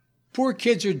Poor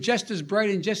kids are just as bright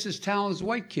and just as talented as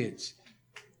white kids.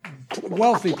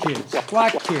 Wealthy kids,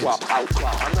 black kids. Well, I'm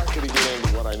not going to get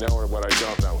into what I know or what I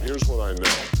don't know. Here's what I know.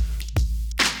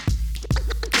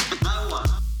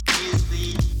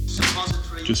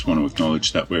 Just want to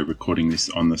acknowledge that we're recording this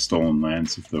on the stolen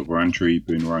lands of the Wurundjeri,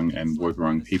 Boonwurrung and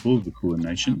Woiwurrung people of the Kulin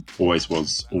Nation. Always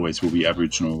was, always will be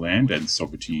Aboriginal land, and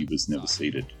sovereignty was never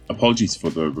ceded. Apologies for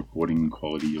the recording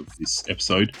quality of this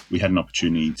episode. We had an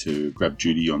opportunity to grab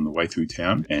Judy on the way through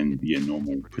town, and the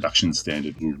normal production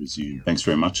standard will resume. Thanks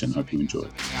very much, and hope you enjoy.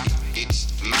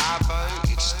 It's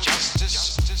Mabo, it's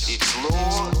justice, it's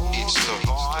law, it's the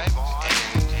vibe,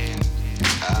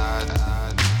 and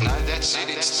no, that's it,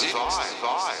 it's the vibe.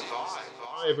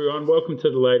 Hi everyone, welcome to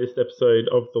the latest episode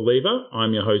of The Lever.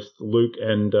 I'm your host Luke,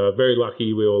 and very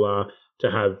lucky we all are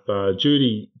to have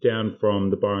Judy down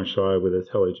from the Byron Shire with us.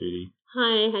 Hello Judy.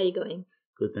 Hi, how you going?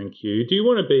 Good, thank you. Do you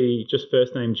want to be just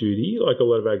first name Judy, like a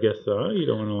lot of our guests are? You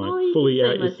don't want to fully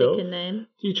out yourself? Second name.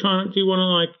 Do you want to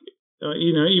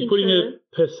you're putting a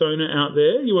persona out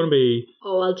there? You want to be...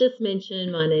 Oh, I'll just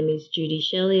mention my name is Judy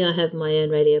Shelley. I have my own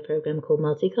radio program called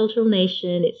Multicultural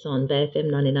Nation. It's on BFM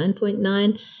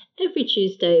 99.9 every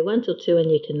Tuesday, 1 till 2,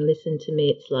 and you can listen to me.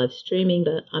 It's live streaming,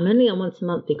 but I'm only on once a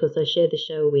month because I share the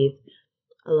show with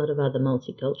a lot of other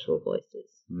multicultural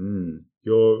voices.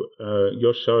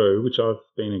 Your show, which I've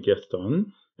been a guest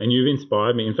on, and you've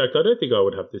inspired me. In fact, I don't think I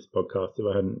would have this podcast if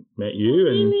I hadn't met you. Oh,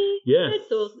 really? And yes,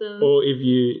 that's awesome. Or if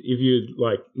you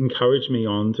like encouraged me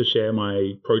on to share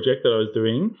my project that I was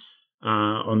doing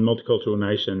on Multicultural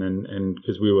Nation, and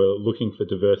because we were looking for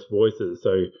diverse voices.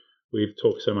 So we've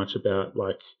talked so much about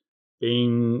like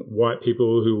being white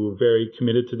people who were very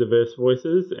committed to diverse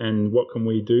voices, and what can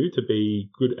we do to be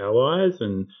good allies.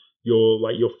 And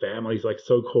your family's like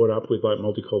so caught up with like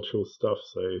multicultural stuff.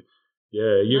 So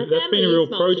yeah, that's been a real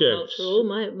project.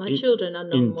 My children are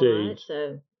non-white,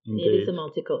 so Indeed. it is a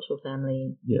multicultural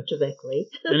family directly.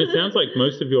 And it sounds like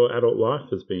most of your adult life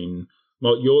has been,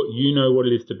 well, you know what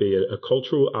it is to be a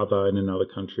cultural other in another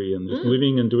country and just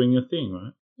living and doing your thing,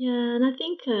 right? Yeah, and I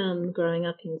think growing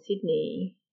up in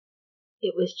Sydney,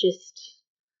 it was just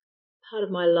part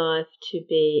of my life to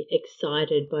be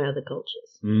excited by other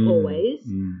cultures, always.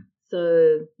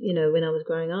 So, when I was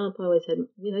growing up, I always had,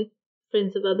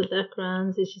 friends of other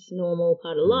backgrounds. It's just a normal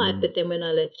part of life. But then when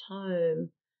I left home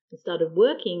and started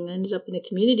working, I ended up in a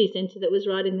community centre that was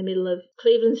right in the middle of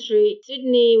Cleveland Street,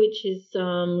 Sydney, which is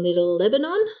Little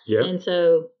Lebanon. Yep. And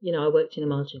so, I worked in a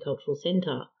multicultural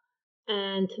centre.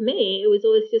 And to me, it was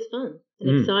always just fun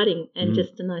and exciting and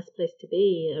just a nice place to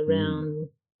be around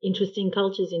interesting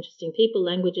cultures, interesting people,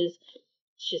 languages.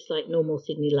 It's just like normal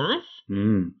Sydney life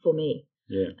for me.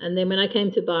 Yeah. And then when I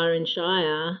came to Byron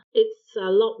Shire, it's a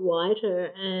lot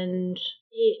whiter, and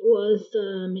it was,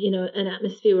 an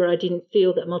atmosphere where I didn't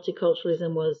feel that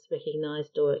multiculturalism was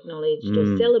recognised or acknowledged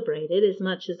or celebrated as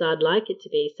much as I'd like it to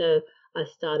be. So I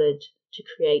started to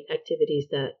create activities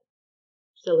that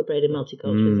celebrated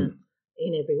multiculturalism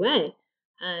in every way.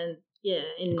 And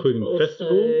including also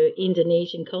festival?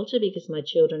 Indonesian culture, because my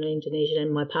children are Indonesian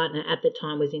and my partner at the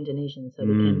time was Indonesian, so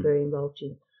we became very involved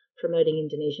in promoting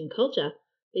Indonesian culture.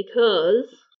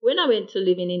 Because when I went to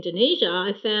live in Indonesia,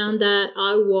 I found that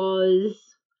I was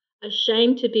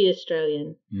ashamed to be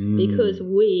Australian because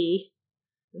we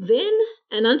then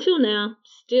and until now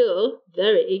still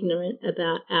very ignorant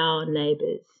about our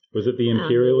neighbours. Was it the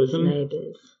imperialism? Our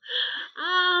neighbours.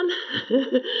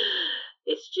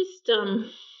 It's just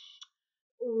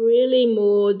really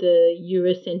more the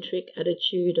Eurocentric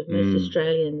attitude of most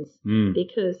Australians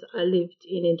because I lived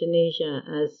in Indonesia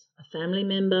as a family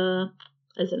member,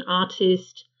 as an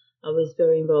artist. I was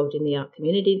very involved in the art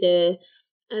community there.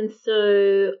 And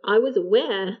so I was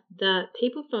aware that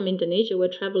people from Indonesia were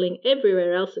travelling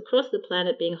everywhere else across the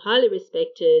planet, being highly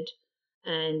respected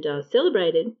and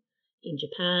celebrated in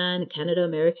Japan, Canada,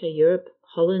 America, Europe,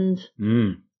 Holland,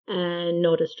 and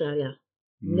not Australia.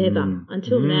 Never.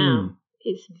 Until now,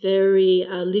 it's very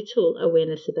little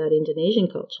awareness about Indonesian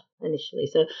culture initially.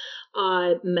 So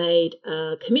I made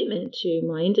a commitment to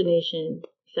my Indonesian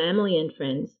family and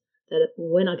friends that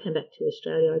when I came back to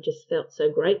Australia, I just felt so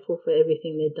grateful for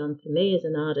everything they'd done for me as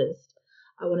an artist.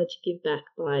 I wanted to give back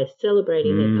by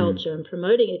celebrating their culture and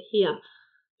promoting it here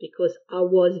because I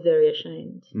was very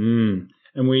ashamed. And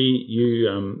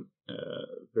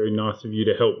very nice of you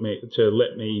to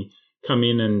let me come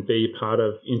in and be part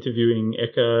of interviewing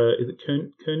Eka, is it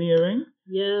Kurniawan?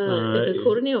 Yeah, Eka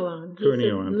Kurniawan. He's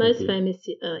the most famous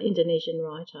Indonesian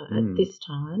writer at this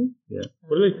time. Yeah.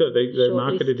 What do they call? They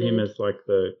marketed him as like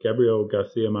the Gabriel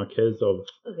Garcia Marquez of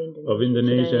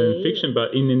Indonesian fiction.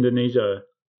 But in Indonesia,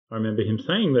 I remember him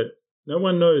saying that No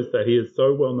one knows that he is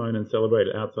so well known and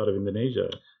celebrated outside of Indonesia.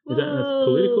 Is that that's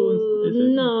political? Is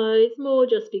it? No, it's more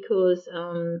just because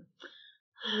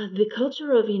the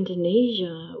culture of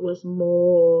Indonesia was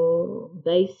more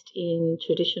based in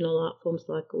traditional art forms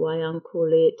like wayang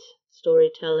kulit,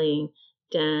 storytelling,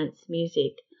 dance,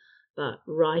 music, but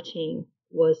writing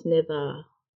was never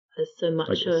so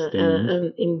much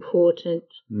an important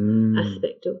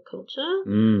aspect of culture.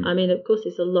 I mean, of course,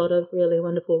 there's a lot of really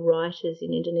wonderful writers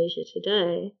in Indonesia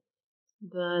today,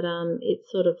 but it's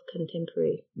sort of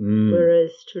contemporary,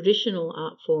 whereas traditional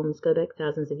art forms go back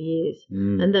thousands of years,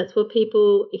 and that's what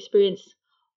people experience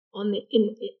on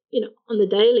the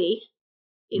daily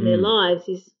in their lives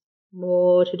is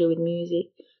more to do with music,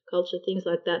 culture, things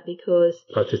like that, because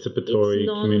participatory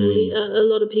community. A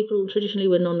lot of people traditionally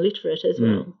were non-literate as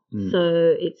well,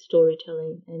 so it's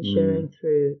storytelling and sharing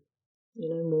through,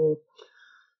 more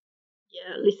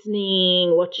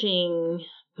listening, watching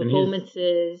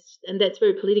performances, and that's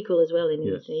very political as well in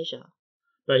Indonesia.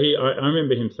 But I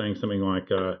remember him saying something like,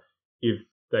 if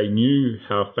they knew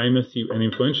how famous and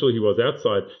influential he was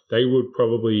outside, they would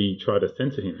probably try to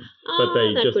censor him. But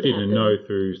they just didn't know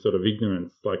through sort of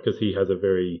ignorance, like because he has a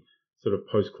very sort of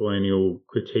post-colonial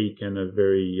critique and a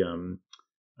very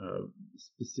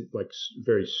specific, like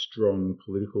very strong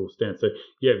political stance. So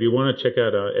yeah, if you want to check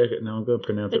out, now I'm going to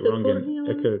pronounce it wrong again,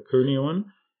 Eka Kurniawan.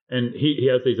 And he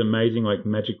has these amazing like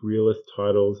magic realist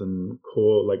titles and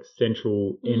core like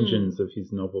central engines of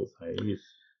his novels. Hey,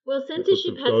 well,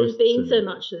 censorship hasn't been so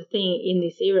much the thing in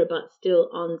this era, but still,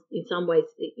 in some ways,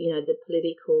 the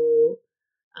political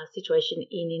situation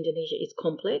in Indonesia is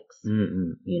complex.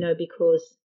 Because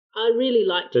I really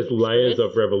like to There's layers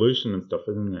of revolution and stuff,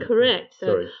 isn't there? Correct.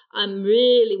 So I'm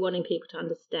really wanting people to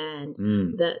understand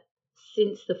that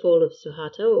since the fall of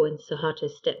Suharto, or when Suharto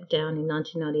stepped down in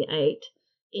 1998.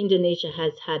 Indonesia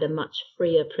has had a much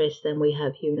freer press than we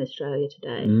have here in Australia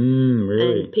today.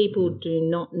 Really? And people do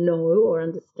not know or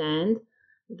understand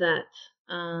that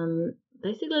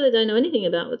basically they don't know anything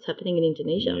about what's happening in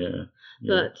Indonesia. Yeah.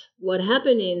 But what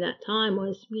happened in that time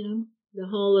was, the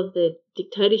whole of the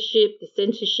dictatorship, the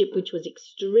censorship, which was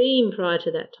extreme prior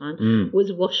to that time,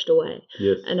 was washed away.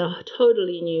 Yes. And a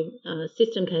totally new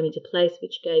system came into place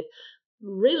which gave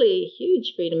really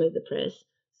huge freedom of the press.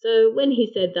 So when he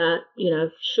said that,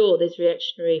 sure, there's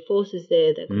reactionary forces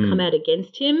there that could come out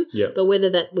against him, but whether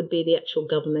that would be the actual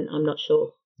government, I'm not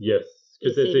sure. Yes,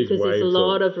 because there's a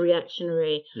lot of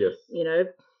reactionary,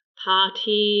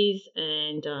 parties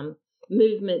and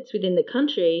movements within the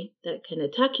country that can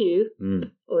attack you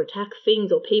or attack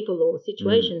things or people or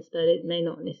situations, but it may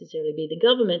not necessarily be the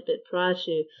government. But prior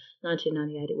to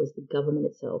 1998, it was the government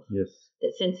itself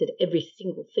that censored every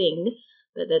single thing,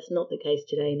 but that's not the case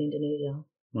today in Indonesia.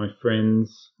 My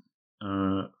friend's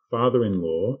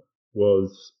father-in-law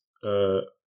was a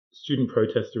student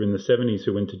protester in the 70s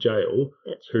who went to jail,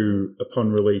 who,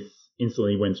 upon release,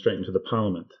 instantly went straight into the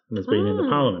parliament and has been in the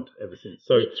parliament ever since.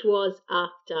 So, which was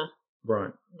after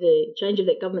the change of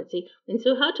that government. See, when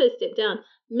Suharto stepped down,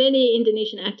 many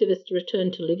Indonesian activists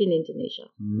returned to live in Indonesia.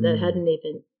 They hadn't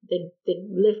even, they'd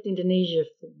left Indonesia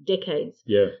for decades.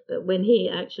 Yeah. But when he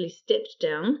actually stepped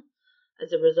down,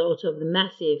 as a result of the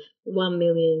massive 1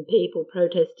 million people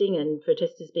protesting and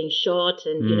protesters being shot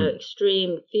and,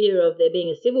 extreme fear of there being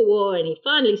a civil war, and he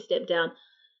finally stepped down,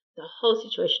 the whole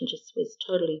situation just was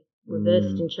totally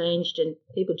reversed and changed, and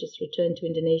people just returned to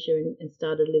Indonesia and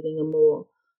started living a more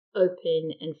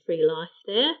open and free life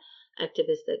there,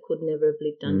 activists that could never have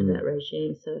lived under that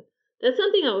regime. So that's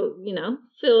something I,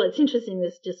 feel it's interesting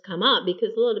this just come up,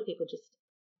 because a lot of people just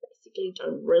basically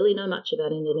don't really know much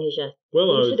about Indonesia.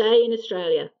 Today in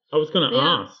Australia. I was going to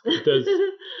ask,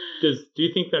 do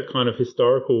you think that kind of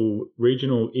historical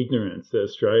regional ignorance that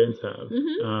Australians have,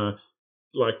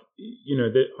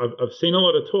 I've seen a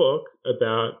lot of talk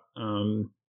about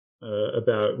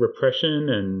repression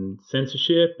and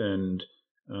censorship, and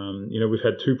we've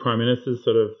had two prime ministers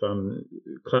sort of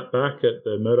clap back at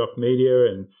the Murdoch media,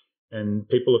 and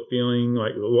people are feeling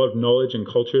like a lot of knowledge and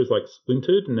culture is like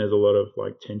splintered, and there's a lot of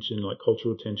like tension, like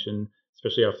cultural tension,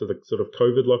 especially after the sort of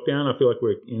COVID lockdown. I feel like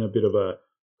we're in a bit of a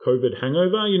COVID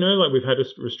hangover, like we've had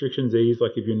restrictions ease.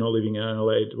 Like if you're not living in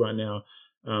Adelaide right now,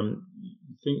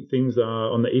 things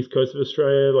are on the east coast of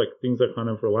Australia, like things are kind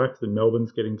of relaxed, and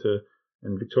Melbourne's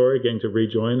and Victoria getting to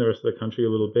rejoin the rest of the country a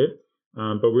little bit.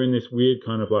 But we're in this weird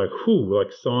kind of like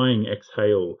sighing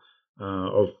exhale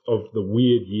of the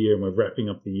weird year, and we're wrapping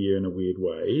up the year in a weird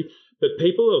way. But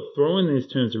people are throwing these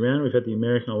terms around. We've had the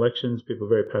American elections. People are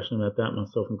very passionate about that,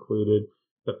 myself included.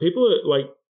 But people are like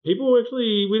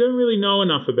we don't really know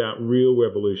enough about real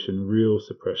revolution, real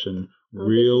suppression,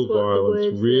 real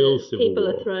violence, real civil people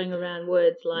war. Are throwing around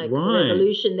words like Right.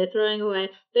 revolution. They're throwing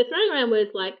around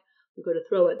words like we've got to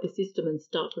throw out the system and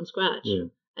start from scratch. Yeah.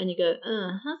 And you go,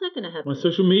 how's that going to happen? My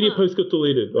social media post got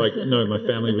deleted. Like, no, my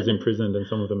family was imprisoned and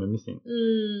some of them are missing.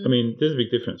 I mean, there's a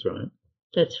big difference, right?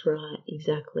 That's right,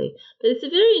 exactly. But it's a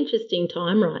very interesting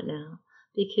time right now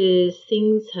because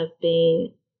things have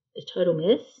been a total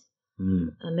mess.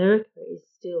 America is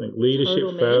still like leadership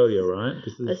total failure,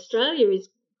 mess. right? Australia is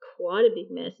quite a big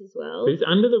mess as well. But it's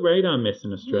under the radar mess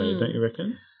in Australia, don't you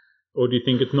reckon? Or do you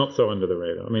think it's not so under the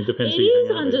radar? I mean, it depends who you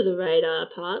hang out with. It is under the radar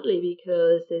partly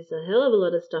because there's a hell of a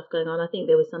lot of stuff going on. I think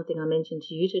there was something I mentioned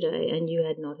to you today and you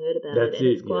had not heard about it. And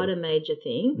it's quite a major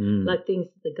thing, like things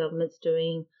that the government's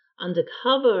doing under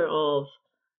cover of,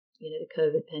 the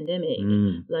COVID pandemic,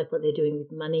 like what they're doing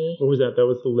with money. What was that? That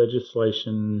was the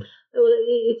legislation. Well,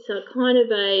 it's a kind of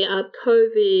a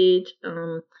COVID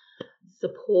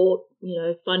support,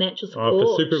 financial support.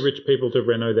 For super rich people to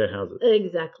reno their houses.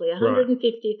 Exactly.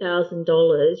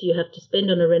 $150,000 you have to spend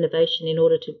on a renovation in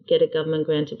order to get a government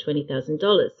grant of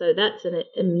 $20,000. So that's an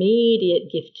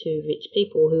immediate gift to rich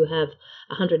people who have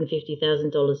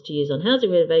 $150,000 to use on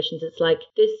housing renovations. It's like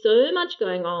there's so much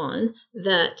going on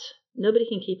that nobody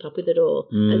can keep up with it all.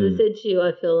 As I said to you,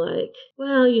 I feel like,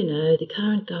 the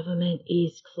current government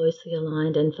is closely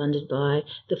aligned and funded by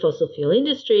the fossil fuel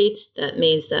industry. That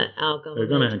means that our government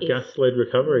They're going to have gas-led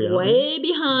recovery, aren't way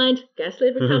behind,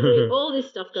 gas-led recovery, all this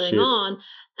stuff going on.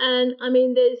 And, I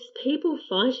mean, there's people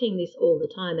fighting this all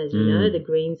the time. As you know, the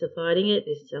Greens are fighting it.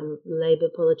 There's some Labor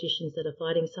politicians that are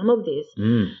fighting some of this.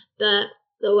 That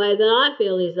the way that I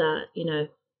feel is that,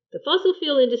 the fossil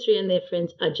fuel industry and their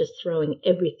friends are just throwing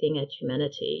everything at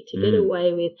humanity to get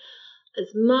away with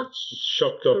as much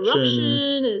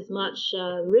corruption, as much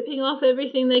ripping off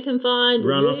everything they can find,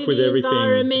 run off with everything,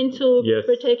 environmental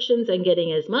protections, and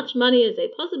getting as much money as they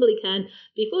possibly can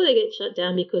before they get shut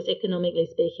down because, economically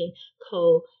speaking,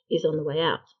 coal is on the way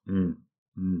out.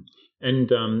 And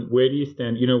where do you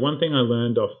stand? One thing I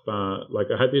learned off, I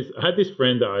had this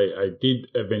friend that I did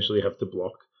eventually have to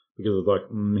block. Because it was like,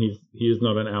 he is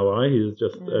not an ally, he is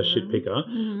just a shit picker.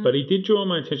 But he did draw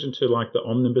my attention to the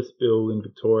omnibus bill in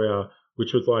Victoria,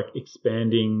 which was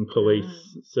expanding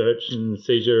police search and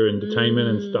seizure and detainment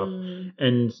and stuff.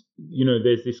 And,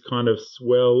 there's this kind of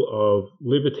swell of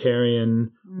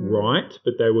libertarian right,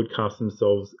 but they would cast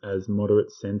themselves as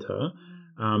moderate centre.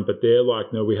 But they're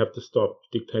like, no, we have to stop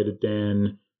Dictator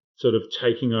Dan sort of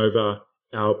taking over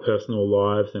our personal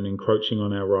lives and encroaching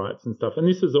on our rights and stuff. And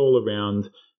this is all around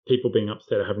people being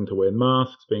upset at having to wear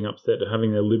masks, being upset at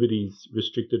having their liberties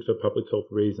restricted for public health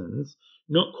reasons,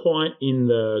 not quite in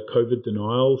the COVID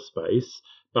denial space,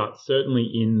 but certainly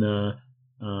in the,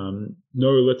 no,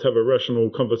 let's have a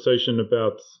rational conversation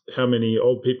about how many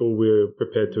old people we're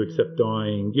prepared to accept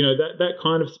dying, that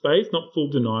kind of space, not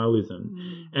full denialism.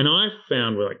 And I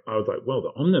found, I was like, well,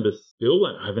 the omnibus bill,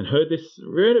 I haven't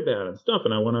read about it and stuff,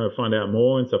 and I want to find out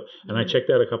more and stuff. And I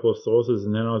checked out a couple of sources,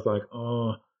 and then I was like,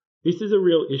 this is a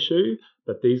real issue,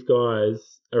 but these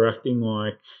guys are acting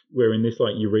like we're in this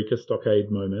Eureka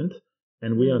Stockade moment,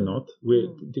 and we are not.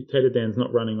 Dictator Dan's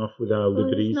not running off with our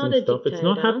liberties and stuff. It's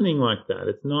not happening like that.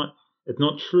 It's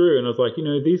not true. And I was like,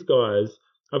 these guys,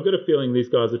 I've got a feeling these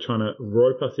guys are trying to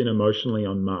rope us in emotionally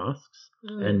on masks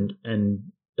and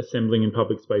assembling in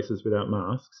public spaces without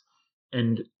masks,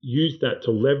 and use that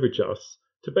to leverage us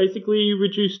to basically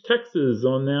reduce taxes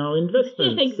on our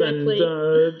investments and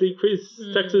decrease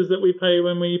taxes that we pay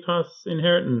when we pass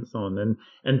inheritance on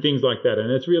and things like that. And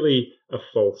it's really a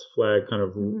false flag, kind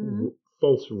of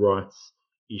false rights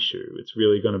issue. It's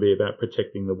really going to be about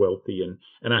protecting the wealthy.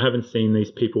 And I haven't seen these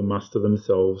people muster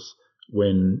themselves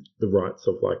when the rights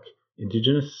of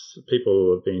Indigenous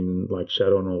people have been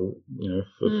shat on all,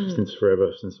 since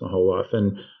forever, since my whole life.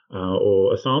 And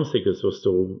or asylum seekers who are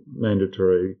still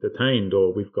mandatory detained,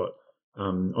 or we've got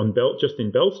just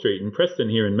in Bell Street in Preston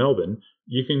here in Melbourne,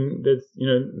 there's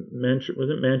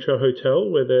Mantra Hotel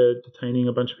where they're detaining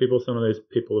a bunch of people. Some of those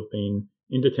people have been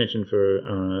in detention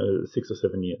for 6 or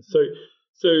 7 years.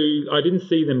 So I didn't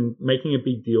see them making a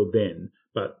big deal then.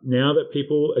 But now that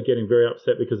people are getting very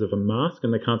upset because of a mask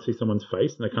and they can't see someone's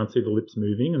face and they can't see the lips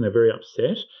moving and they're very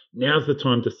upset, now's the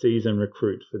time to seize and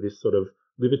recruit for this sort of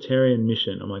libertarian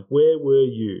mission. I'm like, where were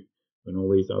you when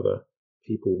all these other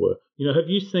people were? Have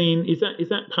you seen, is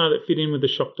that part that fit in with the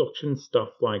shock doctrine stuff,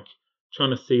 trying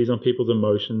to seize on people's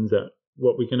emotions at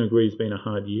what we can agree has been a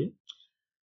hard year?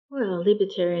 Well,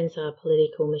 libertarians are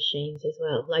political machines as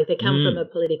well. Like they come from a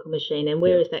political machine, and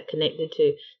where is that connected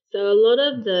to? So a lot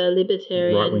of the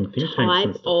libertarian Right-wing think tanks type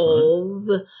and stuff,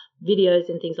 of videos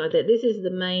and things like that, this is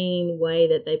the main way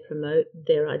that they promote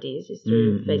their ideas is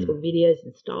through Facebook videos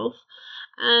and stuff.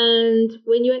 And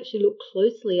when you actually look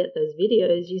closely at those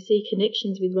videos, you see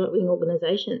connections with right-wing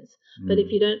organizations. But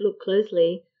if you don't look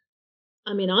closely,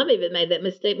 I mean, I've even made that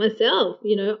mistake myself.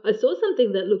 You know, I saw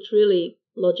something that looked really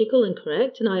logical and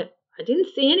correct, and I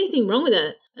didn't see anything wrong with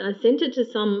it. And I sent it to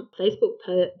some Facebook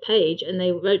page, and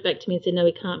they wrote back to me and said, no,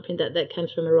 we can't print that. That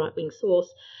comes from a right-wing source.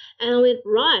 And I went,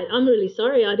 right, I'm really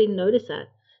sorry. I didn't notice that.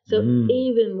 So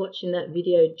even watching that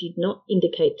video did not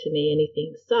indicate to me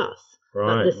anything sus.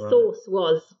 Right, but the source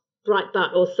was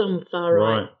Breitbart or some far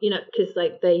right, you know, because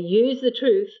like they use the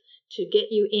truth to get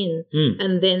you in,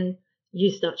 and then you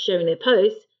start sharing their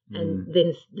posts, and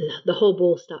then the whole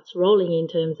ball starts rolling in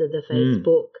terms of the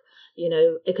Facebook, you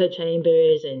know, echo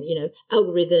chambers and, you know,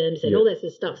 algorithms and all that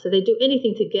sort of stuff. So they do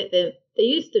anything to get them. They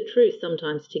use the truth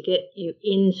sometimes to get you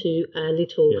into a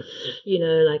little, you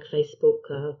know, like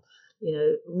Facebook, you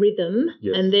know, rhythm.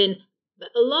 And then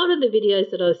a lot of the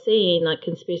videos that I've seen, like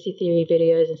conspiracy theory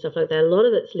videos and stuff like that, a lot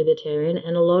of it's libertarian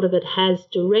and a lot of it has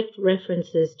direct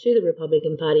references to the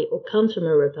Republican Party or comes from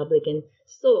a Republican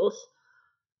source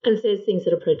and says things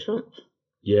that are pro-Trump.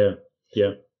 Yeah.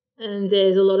 And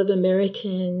there's a lot of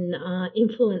American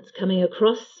influence coming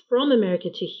across from America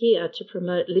to here to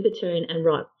promote libertarian and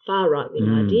far right-wing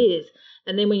ideas.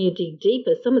 And then when you dig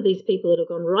deeper, some of these people that have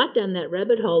gone right down that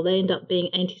rabbit hole, they end up being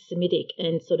anti-Semitic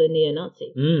and sort of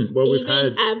neo-Nazi. Well, we've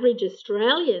Even had average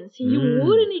Australians you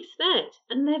wouldn't expect,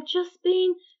 and they've just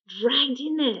been dragged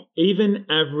in there. Even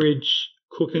average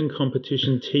cooking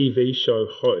competition TV show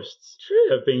hosts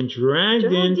have been dragged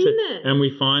into, and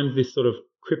we find this sort of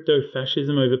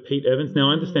crypto-fascism over Pete Evans. Now,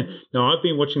 I understand. Now, I've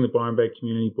been watching the Byron Bay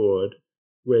Community Board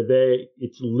where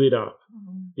it's lit up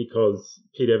because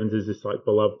Pete Evans is this like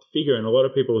beloved figure, and a lot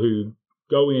of people who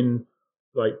go in,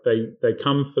 like they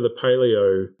come for the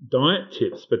paleo diet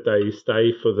tips, but they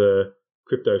stay for the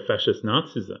crypto-fascist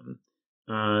Nazism.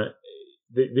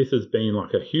 This has been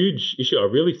like a huge issue.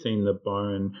 I've really seen the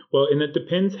Byron, well, and it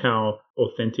depends how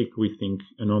authentic we think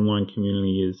an online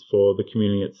community is for the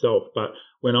community itself. But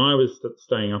when I was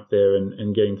staying up there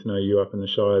and getting to know you up in the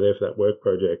Shire there for that work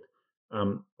project,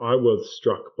 I was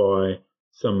struck by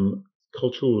some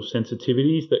cultural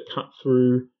sensitivities that cut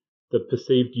through the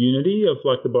perceived unity of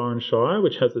like the Byron Shire,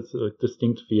 which has its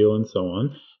distinct feel and so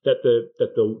on, that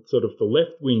the sort of the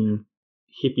left-wing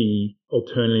hippie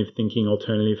alternative thinking,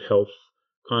 alternative health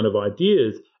kind of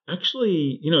ideas,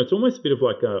 actually, you know, it's almost a bit of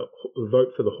like a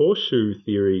vote for the horseshoe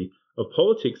theory of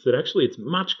politics, that actually it's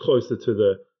much closer to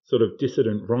the sort of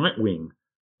dissident right wing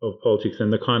of politics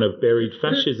and the kind of buried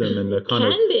fascism and the kind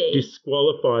of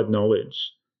disqualified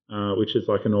knowledge, which is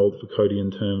like an old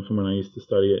Foucauldian term from when I used to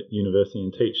study at university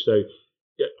and teach. So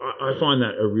I find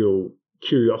that a real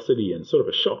curiosity and sort of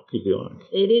a shock, if you like.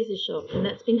 It is a shock, and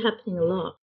that's been happening a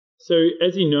lot. So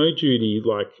as you know, Judy,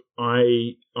 like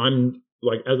I'm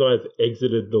like, as I've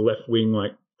exited the left-wing,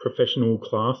 like, professional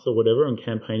class or whatever and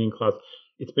campaigning class,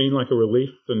 it's been like a relief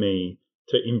for me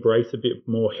to embrace a bit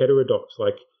more heterodox,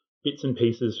 like, bits and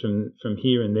pieces from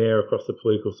here and there across the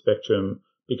political spectrum,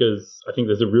 because I think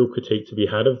there's a real critique to be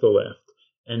had of the left.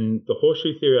 And the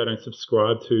horseshoe theory I don't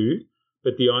subscribe to,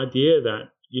 but the idea that,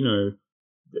 you know,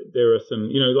 there are some,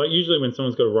 you know, like usually when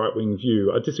someone's got a right-wing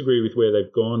view, I disagree with where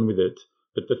they've gone with it,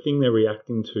 but the thing they're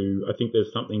reacting to, I think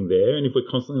there's something there. And if we're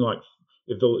constantly like,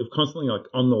 if constantly like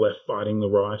on the left fighting the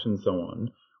right and so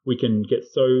on, we can get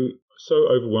so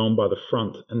overwhelmed by the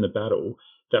front and the battle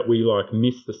that we like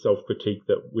miss the self-critique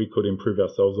that we could improve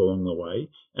ourselves along the way,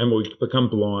 and we become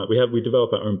blind. We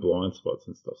develop our own blind spots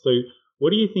and stuff. So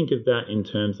what do you think of that in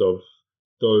terms of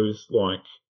those like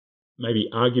maybe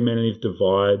argumentative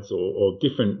divides or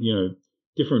different, you know,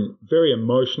 different very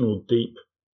emotional, deep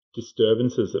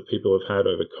disturbances that people have had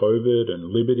over COVID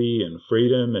and liberty and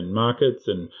freedom and markets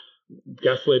and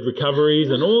gas-led recoveries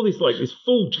and all this like this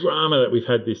full drama that we've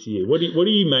had this year? What do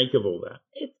you make of all that?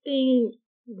 It's been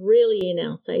really in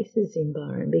our faces in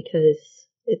Byron because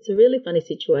it's a really funny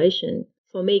situation.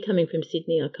 For me, coming from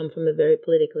Sydney, I come from a very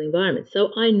political environment, so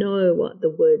I know what the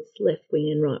words left-wing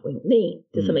and right-wing mean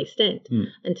to some extent.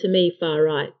 And to me, far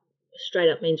right straight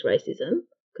up means racism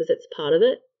because it's part of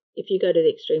it. If you go to the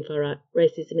extreme far right,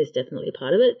 racism is definitely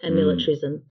part of it, and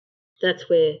militarism. That's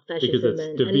where fascism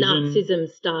and Nazism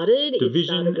started.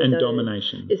 Division and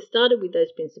domination. It started with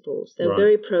those principles. They were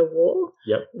very pro-war,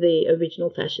 the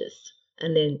original fascists,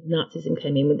 and then Nazism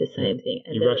came in with the same thing.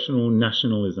 And irrational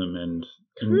nationalism and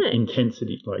Correct.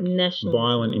 intensity, like Nationalism.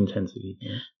 violent intensity.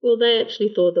 Yeah. Well, they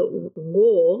actually thought that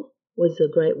war was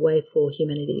a great way for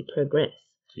humanity to progress.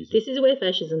 Jesus. This is where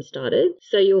fascism started.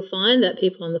 So you'll find that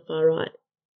people on the far right,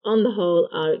 on the whole,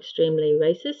 are extremely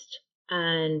racist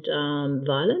and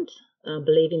violent.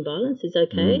 Believe in violence is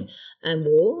okay, and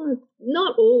war,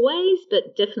 not always,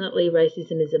 but definitely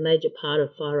racism is a major part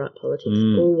of far right politics,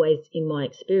 always in my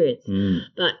experience.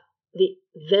 But the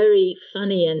very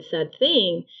funny and sad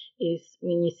thing is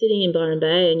when you're sitting in Byron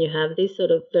Bay and you have these sort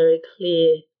of very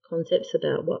clear concepts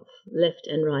about what left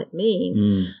and right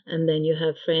mean, and then you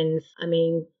have friends, I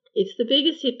mean, it's the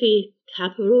biggest hippie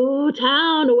capital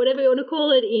town or whatever you want to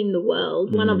call it in the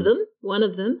world, one of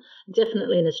them,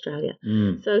 definitely in Australia.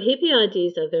 So hippie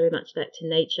ideas are very much back to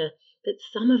nature, but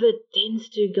some of it tends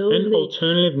to go and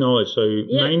alternative knowledge. So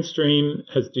mainstream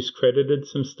has discredited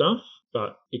some stuff,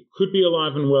 but it could be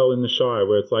alive and well in the Shire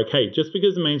where it's like, hey, just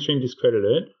because the mainstream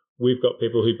discredited it, we've got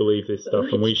people who believe this stuff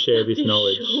and we share this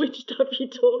knowledge. Which stuff are you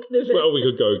talking about? Well, we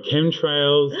could go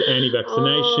chemtrails,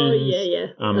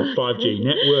 anti-vaccinations, 5G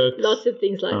networks. Lots of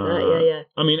things like that,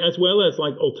 I mean, as well as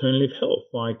like alternative health,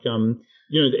 like,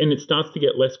 you know, and it starts to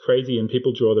get less crazy and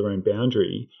people draw their own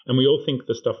boundary and we all think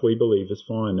the stuff we believe is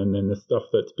fine and then the stuff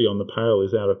that's beyond the pale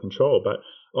is out of control. But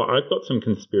I've got some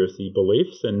conspiracy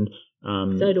beliefs and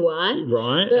so do I.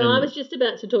 Right. But I was just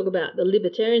about to talk about the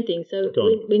libertarian thing. So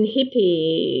when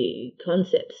hippie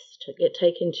concepts get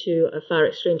taken to a far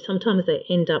extreme, sometimes they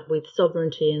end up with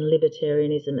sovereignty and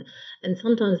libertarianism. And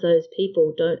sometimes those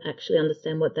people don't actually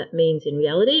understand what that means in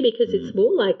reality because it's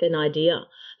more like an idea.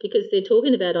 Because they're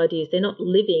talking about ideas, they're not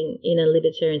living in a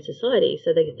libertarian society.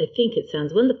 So they think it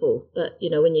sounds wonderful. But, you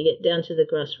know, when you get down to the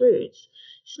grassroots,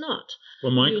 it's not.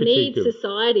 Well, you need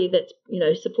society that, you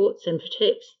know, supports and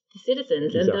protects the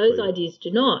citizens, and those ideas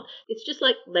do not. It's just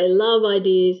like they love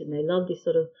ideas and they love these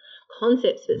sort of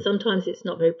concepts, but sometimes it's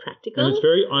not very practical. And it's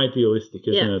very idealistic,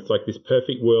 isn't it? It's like this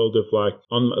perfect world of like,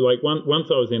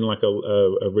 once I was in like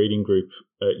a reading group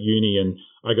at uni and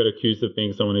I got accused of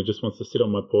being someone who just wants to sit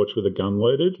on my porch with a gun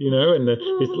loaded, you know, and this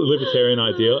libertarian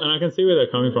ideal, and I can see where they're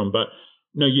coming from, but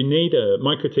no, you need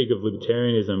my critique of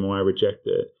libertarianism, why I reject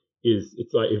it, is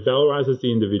it's like it valorizes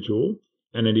the individual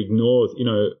and it ignores, you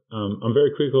know, I'm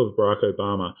very critical of Barack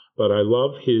Obama, but I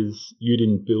love his "you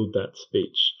didn't build that"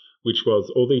 speech, which was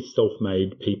all these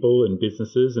self-made people and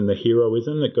businesses and the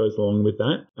heroism that goes along with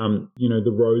that. You know,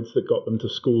 the roads that got them to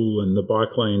school and the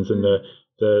bike lanes and the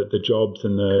jobs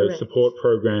and the support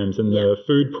programs and the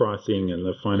food pricing and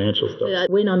the financial stuff.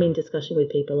 When I'm in discussion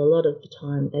with people, a lot of the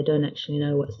time they don't actually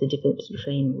know what's the difference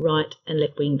between right and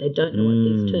left wing. They don't know what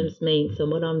these terms mean. So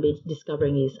what I'm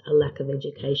discovering is a lack of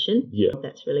education. Yeah.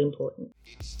 That's really important.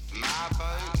 It's my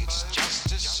vote, it's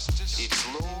justice,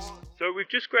 it's law. So we've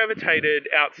just gravitated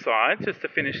outside just to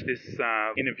finish this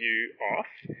interview off.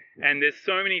 And there's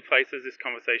so many places this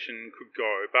conversation could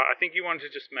go. But I think you wanted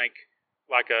to just make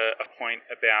like a point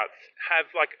about have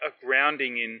like a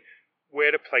grounding in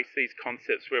where to place these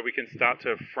concepts where we can start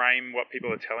to frame what people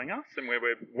are telling us and where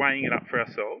we're weighing it up for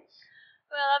ourselves.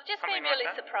 Well, I've just been really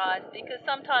surprised because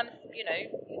sometimes, you know,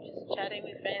 you're just chatting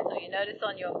with friends or you notice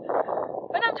on your...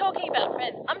 When I'm talking about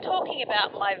friends, I'm talking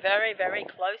about my very, very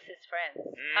closest friends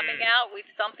coming out with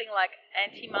something like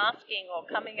anti-masking or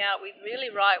coming out with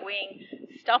really right-wing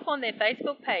stuff on their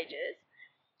Facebook pages.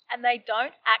 And they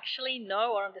don't actually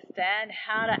know or understand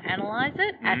how to analyse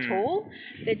it at all.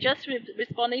 They're just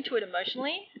responding to it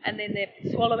emotionally, and then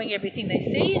they're swallowing everything they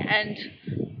see. And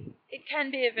it can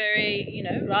be a very, you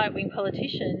know, right-wing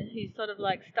politician who's sort of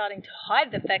like starting to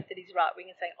hide the fact that he's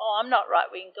right-wing and saying, "Oh, I'm not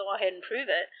right-wing. Go ahead and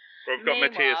prove it." Well, we've got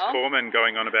Matthias Cormann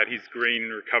going on about his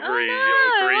green recovery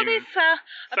or green all this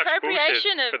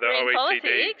appropriation of green OECD.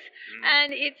 politics,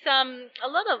 and it's a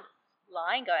lot of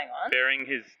lying going on. Burying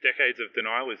his decades of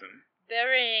denialism.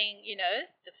 Burying, you know,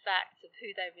 the facts of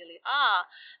who they really are.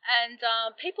 And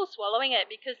people swallowing it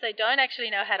because they don't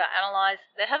actually know how to analyse.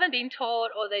 They haven't been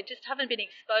taught or they just haven't been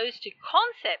exposed to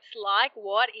concepts like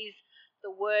what is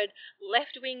the word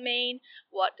left-wing mean,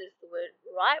 what does the word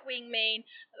right-wing mean,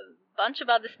 a bunch of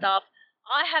other stuff.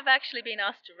 I have actually been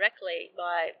asked directly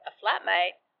by a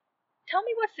flatmate, tell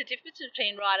me what's the difference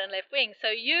between right and left-wing.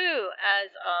 So you,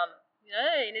 as you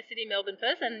know, inner city Melbourne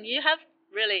person, you have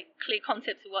really clear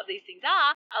concepts of what these things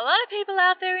are. A lot of people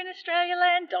out there in Australia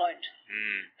land don't.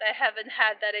 They haven't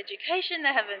had that education.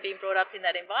 They haven't been brought up in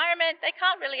that environment. They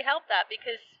can't really help that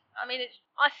because, I mean,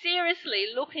 I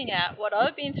seriously, looking at what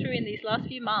I've been through in these last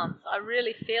few months, I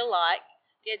really feel like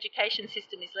the education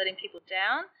system is letting people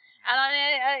down.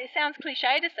 And it sounds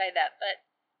cliche to say that, but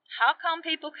how come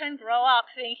people can grow up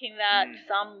thinking that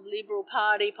some Liberal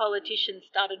Party politician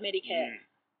started Medicare?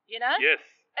 You know? Yes.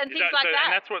 and things like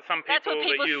that. And that's what some That's people what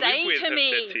people that you saying live with to me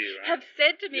have said to you, right? have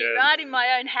said to me Yes. right in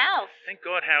my own house. Thank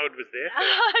God Howard was there.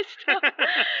 Stop.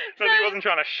 So he wasn't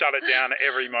trying to shut it down at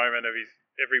every moment of his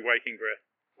every waking breath.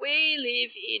 We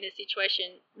live in a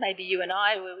situation, maybe you and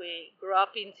I, where we grew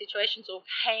up in situations or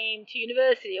came to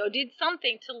university or did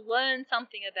something to learn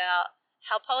something about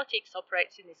how politics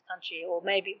operates in this country, or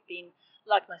maybe been,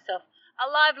 like myself,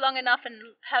 alive long enough and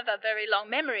have a very long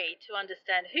memory to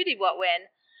understand who did what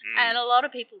when. And a lot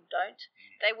of people don't.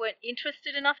 They weren't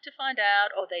interested enough to find out,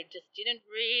 or they just didn't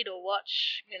read or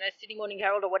watch, Sydney Morning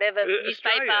Herald or whatever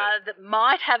newspaper that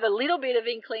might have a little bit of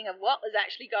inkling of what was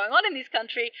actually going on in this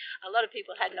country. A lot of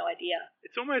people had no idea.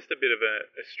 It's almost a bit of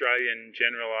an Australian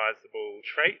generalisable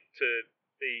trait to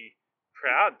be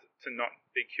proud to not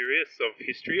be curious of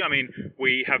history. I mean,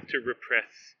 we have to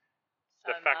repress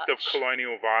the fact of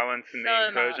colonial violence and the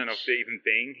incursion of even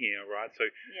being here, right?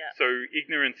 So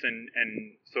ignorance and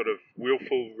sort of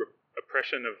willful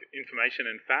oppression of information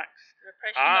and facts.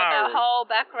 Repression of our whole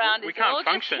background is all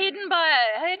function. just hidden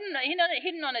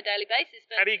on a daily basis.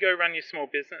 But how do you go run your small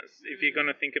business if you're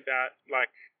going to think about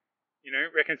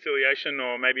reconciliation,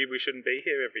 or maybe we shouldn't be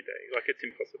here every day? Like, it's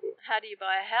impossible. How do you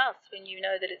buy a house when you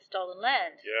know that it's stolen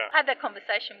land? Yeah. I had that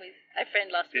conversation with a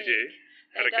friend last week. Did you?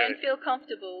 They don't feel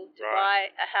comfortable to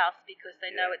buy a house because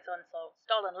they know it's on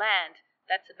stolen land.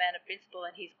 That's a man of principle,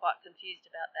 and he's quite confused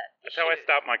about that issue. That's how I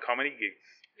start my comedy gigs.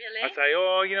 Really? I say,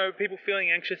 people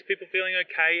feeling anxious, people feeling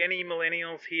okay, any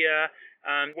millennials here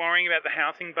worrying about the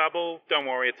housing bubble, don't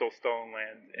worry, it's all stolen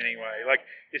land anyway. Like,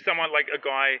 if someone, like a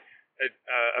guy,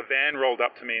 a van rolled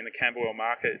up to me in the Camberwell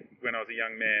market when I was a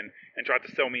young man and tried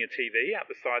to sell me a TV out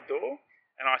the side door,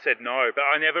 and I said no, but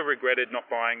I never regretted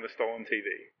not buying the stolen TV.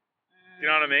 You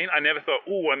know what I mean? I never thought,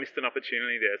 I missed an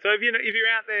opportunity there. So if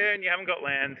you're out there and you haven't got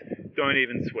land, don't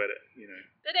even sweat it,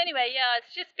 But anyway,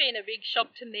 it's just been a big shock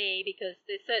to me because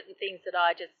there's certain things that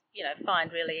I just,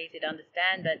 find really easy to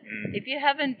understand. But if you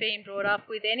haven't been brought up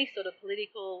with any sort of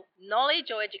political knowledge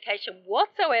or education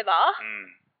whatsoever,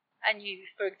 and you,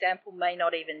 for example, may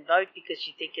not even vote because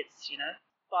you think it's,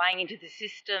 buying into the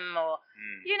system, or,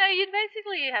 you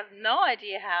basically have no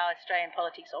idea how Australian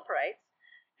politics operates.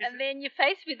 And then you're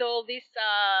faced with all this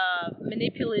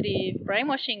manipulative,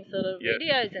 brainwashing sort of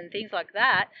videos and things like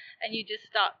that, and you just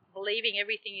start believing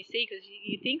everything you see because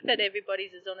you think that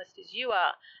everybody's as honest as you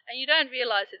are. And you don't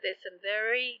realise that there's some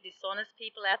very dishonest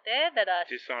people out there that are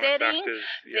setting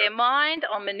their mind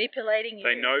on manipulating you.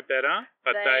 They know better,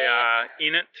 but they are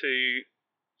in it to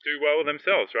do well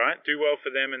themselves, right? Do well for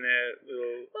them and their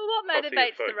little... Well, what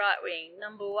motivates the right wing?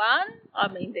 Number one,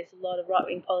 there's a lot of right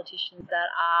wing politicians that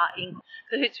are in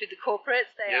cahoots with the corporates.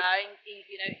 They are,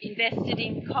 invested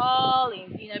in coal,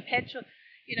 in petrol,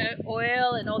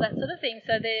 oil, and all that sort of thing.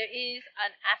 So there is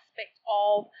an aspect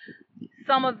of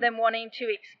some of them wanting to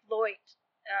exploit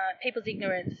people's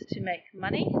ignorance to make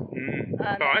money.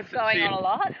 That's going on a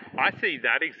lot. I see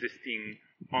that existing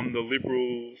on the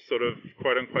liberal sort of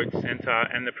quote-unquote centre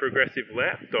and the progressive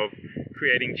left, of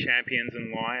creating champions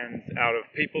and lions out of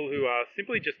people who are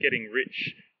simply just getting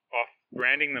rich off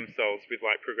branding themselves with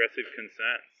like progressive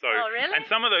concerns. So, really? And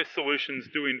some of those solutions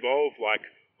do involve like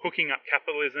hooking up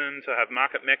capitalism to have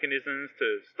market mechanisms to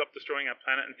stop destroying our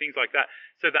planet and things like that.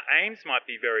 So the aims might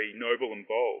be very noble and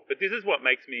bold, but this is what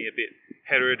makes me a bit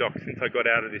heterodox since I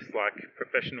got out of this like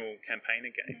professional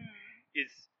campaigner game, is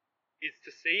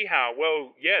to see how,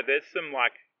 there's some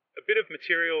like a bit of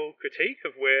material critique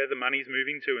of where the money's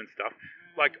moving to and stuff.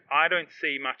 Like, I don't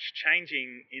see much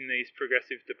changing in these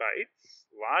progressive debates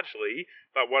largely,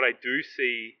 but what I do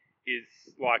see is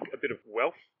like a bit of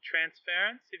wealth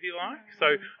transference, if you like.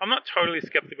 So I'm not totally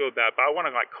skeptical about it, but I want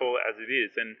to like call it as it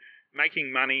is, and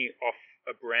making money off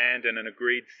a brand and an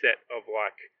agreed set of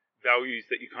like values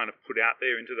that you kind of put out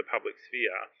there into the public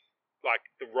sphere. Like,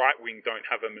 the right wing don't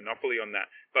have a monopoly on that,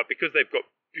 but because they've got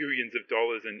billions of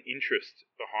dollars in interest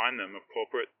behind them of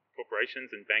corporations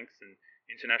and banks and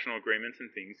international agreements and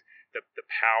things,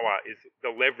 the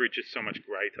leverage is so much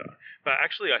greater. But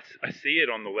actually, I see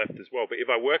it on the left as well. But if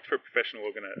I worked for a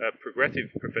progressive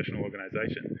professional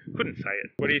organisation, couldn't say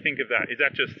it. What do you think of that? Is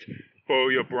that just for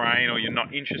your brain, or you're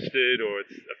not interested, or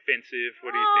it's offensive?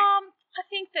 What do you think? I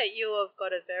think that you have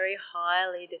got a very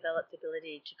highly developed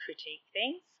ability to critique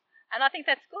things. And I think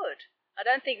that's good. I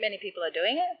don't think many people are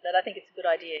doing it, but I think it's a good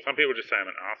idea. Some people just say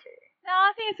I'm an arsehole. No,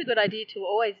 I think it's a good idea to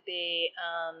always be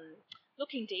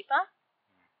looking deeper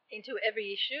into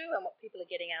every issue and what people are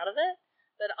getting out of it.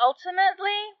 But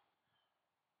ultimately,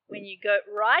 when you go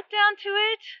right down to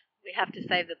it, we have to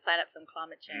save the planet from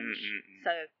climate change.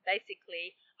 So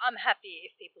basically, I'm happy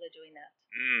if people are doing that.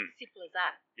 Simple as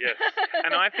that. Yes.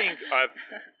 And I think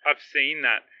I've seen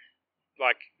that.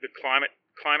 like the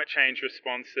climate change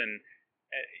response, and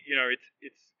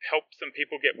it's helped some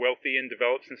people get wealthy and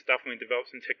develop some stuff and develop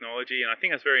some technology, and I think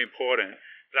that's very important.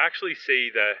 But I actually see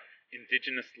the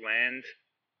Indigenous land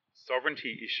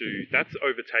sovereignty issue that's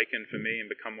overtaken for me and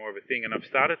become more of a thing, and I've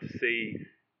started to see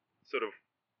sort of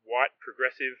white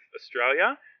progressive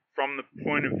Australia from the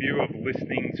point of view of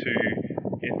listening to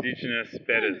Indigenous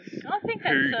betters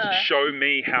who show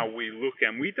me how we look,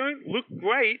 and we don't look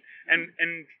great, and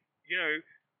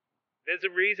there's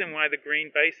a reason why the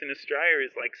green base in Australia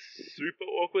is like super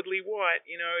awkwardly white.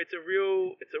 It's a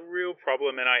real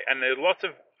problem, and there's lots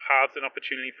of paths and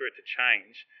opportunity for it to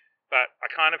change. But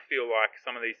I kind of feel like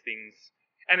some of these things,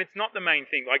 and it's not the main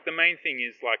thing. Like the main thing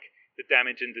is like the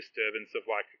damage and disturbance of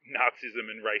like Nazism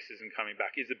and racism coming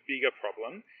back is a bigger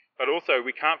problem. But also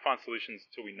we can't find solutions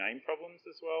till we name problems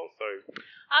as well. So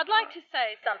I'd like to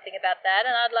say something about that,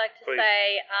 and I'd like to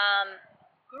say,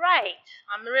 great.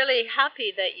 I'm really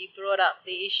happy that you brought up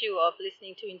the issue of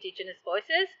listening to Indigenous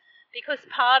voices, because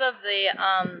part of the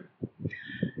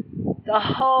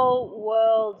whole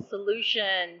world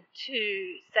solution to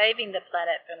saving the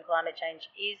planet from climate change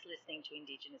is listening to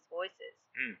Indigenous voices,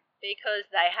 because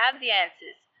they have the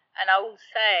answers. And I will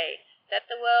say that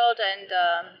the world and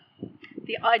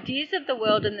the ideas of the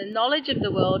world and the knowledge of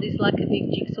the world is like a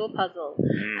big jigsaw puzzle,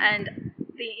 and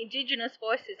the Indigenous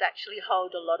voices actually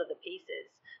hold a lot of the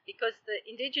pieces, because the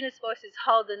Indigenous voices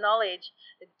hold the knowledge,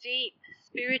 the deep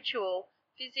spiritual,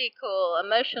 physical,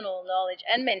 emotional knowledge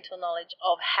and mental knowledge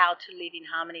of how to live in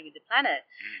harmony with the planet.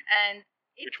 And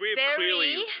it's which we have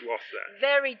clearly lost that.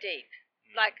 Very deep.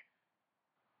 Like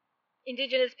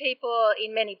Indigenous people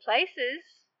in many places,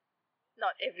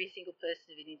 not every single person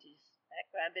of Indigenous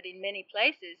background, but in many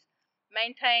places,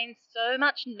 maintain so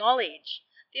much knowledge.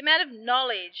 The amount of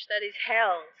knowledge that is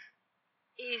held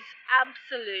is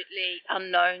absolutely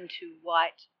unknown to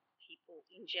white people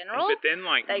in general. But then,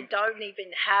 they don't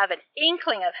even have an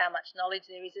inkling of how much knowledge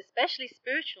there is, especially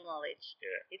spiritual knowledge.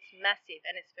 Yeah. It's massive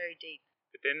and it's very deep.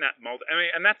 But then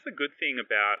and that's the good thing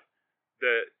about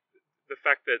the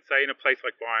fact that, say, in a place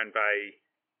like Byron Bay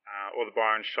or the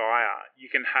Byron Shire,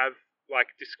 you can have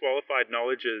like disqualified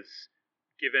knowledges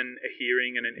given a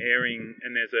hearing and an airing,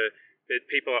 and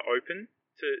that people are open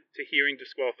to hearing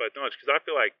disqualified knowledge, because I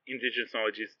feel like Indigenous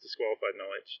knowledge is disqualified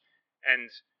knowledge, and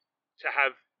to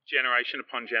have generation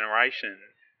upon generation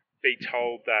be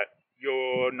told that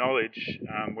your knowledge,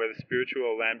 whether spiritual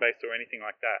or land-based or anything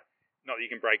like that, not that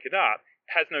you can break it up,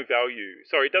 has no value.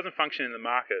 Sorry, it doesn't function in the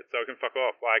market, so it can fuck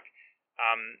off. Like,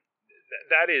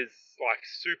 that is like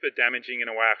super damaging in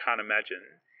a way I can't imagine.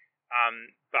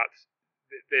 But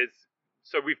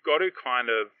so we've got to kind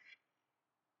of,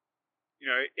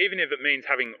 even if it means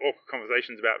having awkward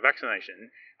conversations about vaccination,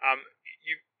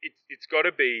 it's got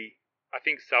to be, I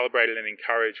think, celebrated and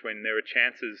encouraged when there are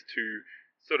chances to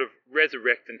sort of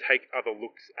resurrect and take other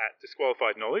looks at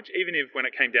disqualified knowledge, even if when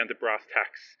it came down to brass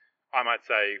tacks, I might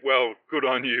say, well, good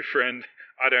on you, friend.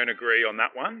 I don't agree on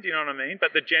that one. Do you know what I mean?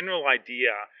 But the general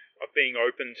idea of being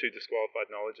open to disqualified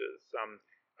knowledges,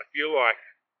 I feel like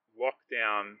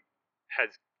lockdown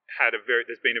has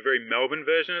there's been a very Melbourne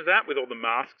version of that with all the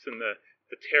masks and the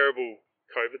terrible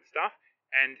COVID stuff,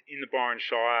 and in the Byron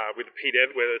Shire with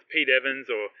whether it's Pete Evans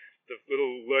or the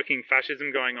little lurking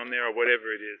fascism going on there or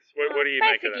whatever it is. What do you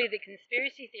make of that? Basically the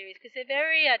conspiracy theories, because they're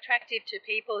very attractive to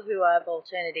people who have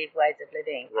alternative ways of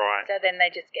living. Right. So then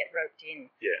they just get roped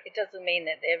in. Yeah. It doesn't mean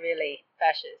that they're really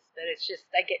fascists, but it's just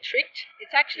they get tricked.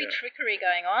 It's actually trickery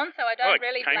going on, so I don't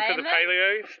really blame them. Came for the paleo,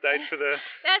 stayed for the...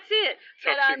 That's it.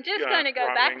 But I'm just going to go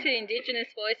back to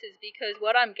Indigenous voices, because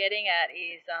what I'm getting at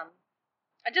is...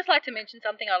 I'd just like to mention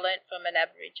something I learnt from an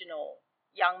Aboriginal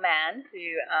young man who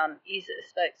is a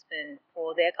spokesman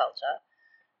for their culture.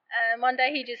 And one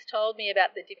day he just told me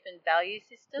about the different value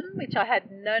system, which I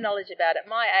had no knowledge about at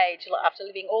my age after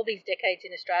living all these decades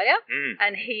in Australia.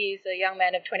 And he's a young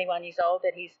man of 21 years old,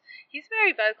 and he's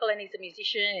very vocal, and he's a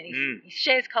musician, and he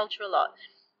shares culture a lot.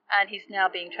 And he's now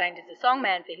being trained as a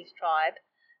songman for his tribe.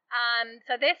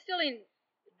 So they're still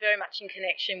very much in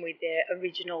connection with their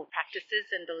original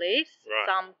practices and beliefs. Right.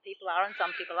 Some people are and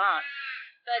some people aren't.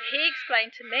 But he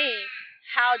explained to me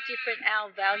how different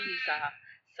our values are.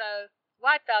 So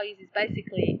white values is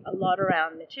basically a lot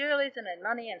around materialism and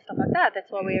money and stuff like that. That's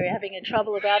why we're having a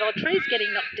trouble about our trees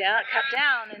getting cut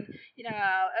down, and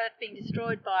our earth being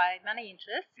destroyed by money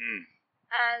interests.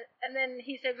 And then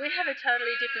he said, we have a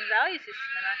totally different value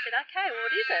system. And I said, okay, well,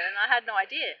 what is it? And I had no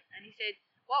idea. And he said,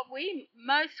 what we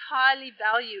most highly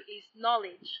value is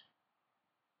knowledge.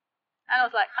 And I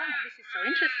was like, oh, this is so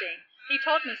interesting. He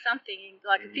taught me something in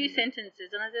like a few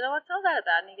sentences, and I said, oh, what's all that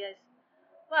about? And he goes,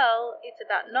 Well, it's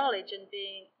about knowledge and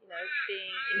being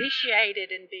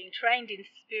initiated and being trained in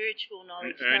spiritual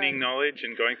knowledge. And earning knowledge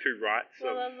and going through rites.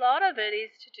 Well, a lot of it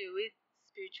is to do with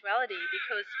spirituality,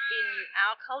 because in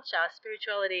our culture,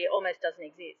 spirituality almost doesn't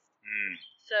exist.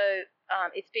 So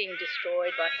it's being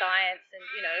destroyed by science and,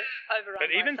 overrun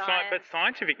but even by science. But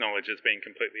scientific knowledge has been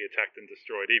completely attacked and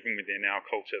destroyed, even within our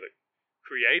culture that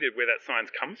created where that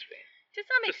science comes from. To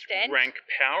some Just extent. rank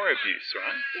power abuse,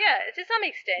 right? Yeah, to some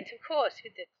extent, of course,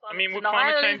 with the climate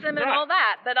climate change, denialism and all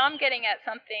that. But I'm getting at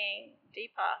something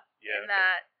deeper in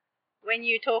that when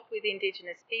you talk with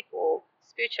Indigenous people,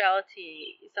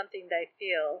 spirituality is something they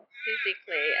feel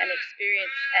physically and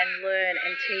experience and learn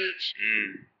and teach,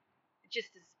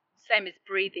 just as same as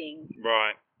breathing.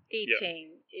 Right.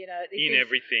 Eating, this in is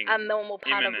everything, a normal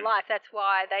part of life. That's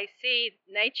why they see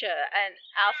nature and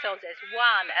ourselves as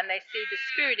one, and they see the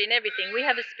spirit in everything. We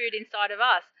have a spirit inside of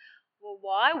us. Well,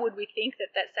 why would we think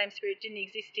that same spirit didn't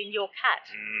exist in your cat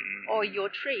or your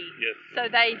tree? Yes. So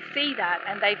they see that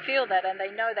and they feel that and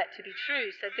they know that to be true.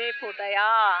 So therefore they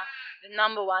are the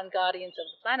number one guardians of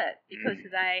the planet, because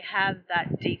they have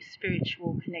that deep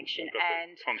spiritual connection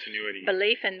and continuity,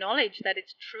 belief and knowledge that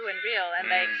it's true and real, and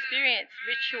they experience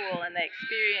ritual and they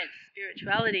experience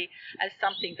spirituality as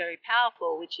something very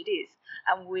powerful, which it is.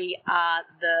 And we are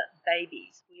the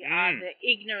babies. We are the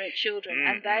ignorant children,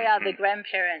 and they are the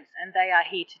grandparents, and they are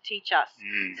here to teach us.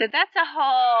 So that's a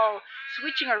whole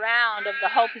switching around of the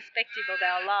whole perspective of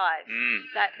our lives,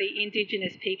 that the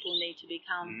Indigenous people need to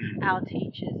become our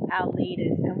teachers, our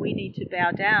leaders, and we need to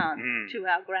bow down to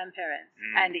our grandparents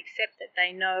and accept that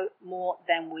they know more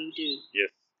than we do. Yes.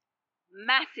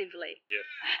 Massively. Yes.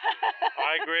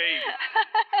 I agree.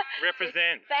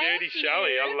 Represent. Judy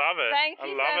Shelley. I love it. Thank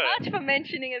you so much for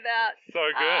mentioning about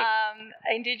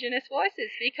Indigenous voices,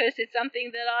 because it's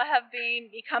something that I have been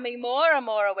becoming more and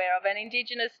more aware of, and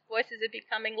Indigenous voices are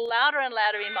becoming louder and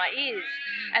louder in my ears,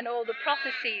 and all the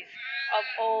prophecies of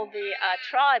all the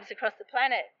tribes across the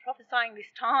planet prophesying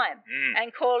this time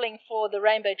and calling for the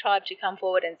Rainbow Tribe to come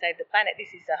forward and save the planet.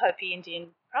 This is a Hopi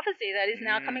Indian prophecy that is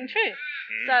now coming true.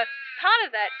 So part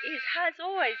of that has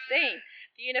always been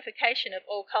the unification of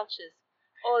all cultures,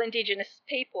 all Indigenous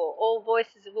people, all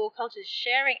voices of all cultures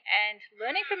sharing and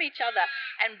learning from each other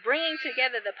and bringing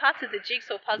together the parts of the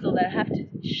jigsaw puzzle that have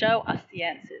to show us the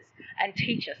answers and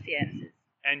teach us the answers.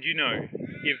 And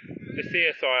if the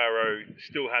CSIRO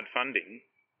still had funding,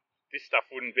 this stuff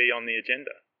wouldn't be on the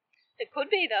agenda. It could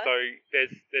be, though. So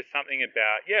there's something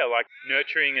about, like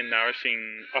nurturing and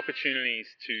nourishing opportunities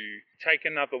to take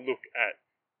another look at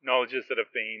knowledges that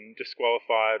have been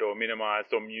disqualified or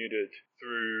minimised or muted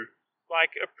through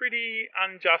like a pretty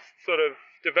unjust sort of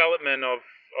development of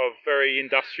very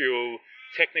industrial,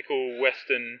 technical,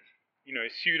 Western,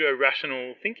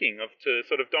 pseudo-rational thinking to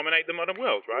sort of dominate the modern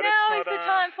world, right? Now is the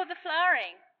time for the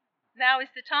flowering. Now is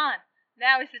the time.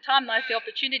 Now is the time, now's the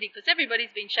opportunity, because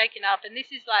everybody's been shaken up, and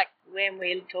this is like when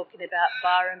we're talking about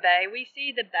Byron Bay, we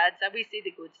see the bad side, we see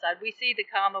the good side, we see the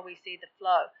karma, we see the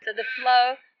flow. So the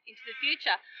flow into the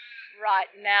future,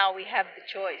 right now we have the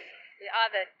choice. We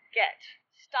either get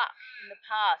stuck in the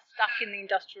past, stuck in the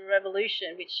Industrial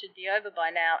Revolution, which should be over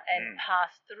by now, and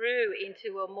pass through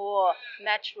into a more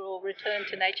natural return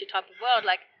to nature type of world.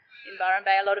 Like in Byron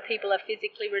Bay, a lot of people are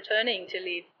physically returning to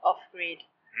live off-grid,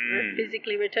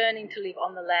 physically returning to live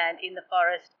on the land, in the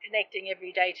forest, connecting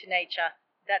every day to nature.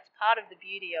 That's part of the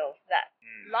beauty of that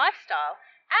lifestyle.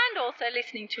 And also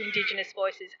listening to Indigenous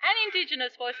voices. And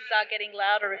Indigenous voices are getting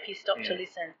louder if you stop to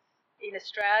listen. In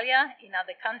Australia, in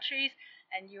other countries,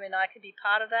 and you and I can be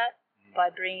part of that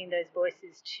by bringing those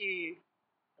voices to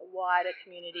the wider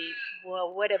community,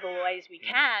 whatever ways we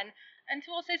can, and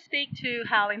to also speak to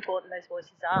how important those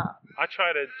voices are. I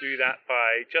try to do that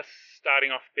by just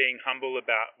starting off being humble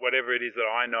about whatever it is that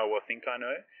I know or think I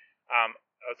know. I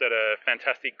was at a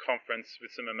fantastic conference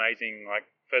with some amazing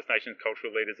First Nations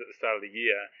cultural leaders at the start of the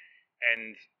year,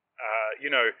 and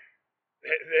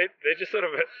they're just sort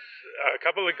of a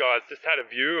couple of guys just had a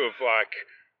view of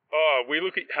we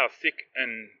look at how sick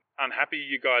and unhappy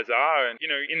you guys are, and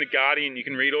in the Guardian you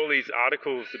can read all these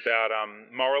articles about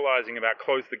moralizing about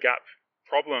close the gap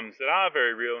problems that are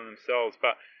very real in themselves,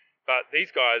 but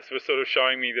these guys were sort of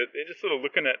showing me that they're just sort of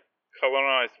looking at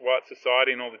colonized white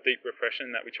society and all the deep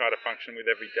repression that we try to function with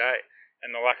every day,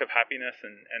 and the lack of happiness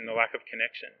and the lack of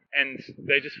connection. And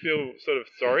they just feel sort of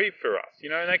sorry for us,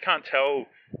 and they can't tell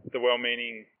the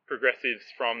well-meaning progressives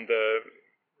from the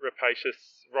rapacious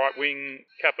right-wing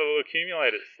capital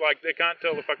accumulators. They can't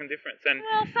tell the fucking difference. And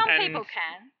some people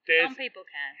can. Some people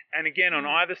can. And again, on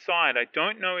either side, I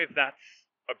don't know if that's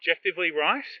objectively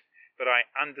right, but I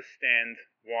understand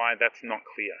why that's not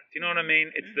clear. Do you know what I mean?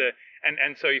 It's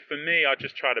and so for me, I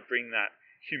just try to bring that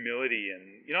humility,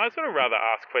 and I sort of rather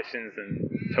ask questions and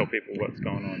tell people what's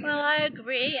going on. Well, I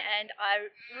agree, and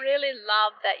I really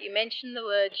love that you mentioned the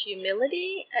word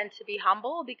humility and to be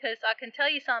humble, because I can tell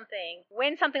you something.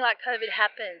 When something like COVID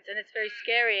happens and it's very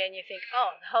scary and you think,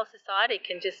 oh, the whole society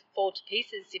can just fall to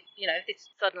pieces if,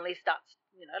 this suddenly starts,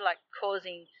 like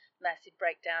causing massive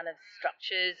breakdown of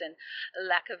structures and a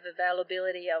lack of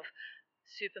availability of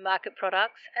supermarket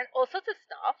products and all sorts of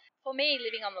stuff. For me,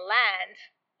 living on the land,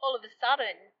 all of a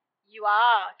sudden you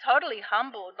are totally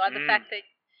humbled by the fact that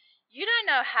you don't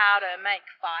know how to make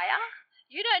fire.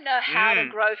 You don't know how to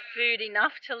grow food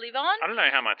enough to live on. I don't know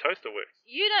how my toaster works.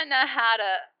 You don't know how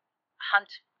to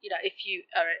hunt. If you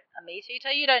are a meat eater,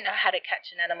 you don't know how to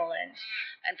catch an animal and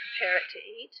prepare it to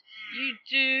eat. You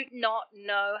do not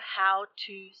know how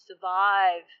to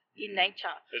survive in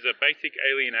nature. There's a basic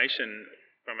alienation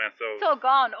from ourselves. It's all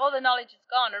gone. All the knowledge is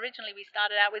gone. Originally, we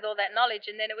started out with all that knowledge,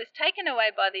 and then it was taken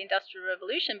away by the Industrial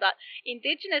Revolution. But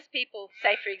Indigenous people,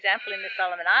 say, for example, in the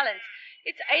Solomon Islands,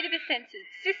 it's 80%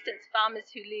 subsistence farmers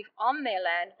who live on their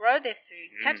land, grow their food,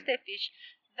 catch their fish.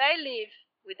 They live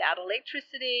without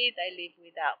electricity. They live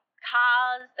without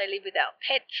cars. They live without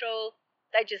petrol.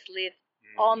 They just live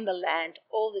on the land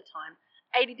all the time.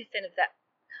 80% of that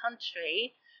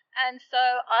country. And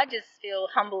so I just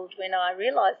feel humbled when I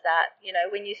realise that,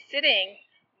 when you're sitting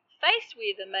faced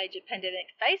with a major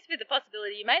pandemic, faced with the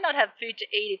possibility you may not have food to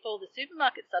eat if all the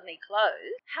supermarkets suddenly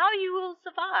close, how you will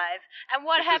survive and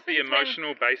what happens. This is the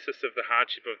emotional basis of the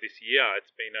hardship of this year.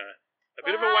 It's been a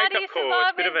bit of a How do you wake-up call.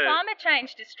 survive It's a bit when of a climate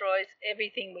change destroys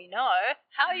everything we know?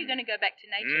 How are you going to go back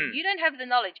to nature? You don't have the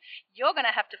knowledge. You're going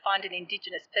to have to find an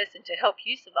Indigenous person to help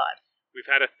you survive. We've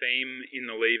had a theme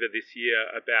in the Lever this year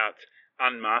about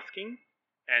unmasking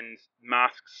and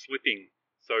mask slipping.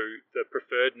 So the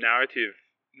preferred narrative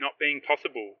not being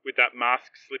possible with that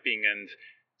mask slipping and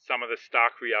some of the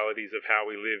stark realities of how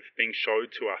we live being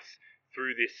showed to us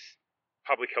through this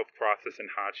public health crisis and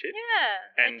hardship.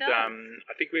 Yeah, and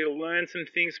I think we'll learn some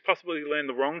things, possibly learn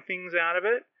the wrong things out of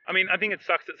it. I mean, I think it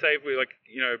sucks that, say, if we,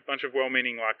 a bunch of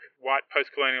well-meaning, white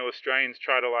post-colonial Australians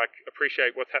try to,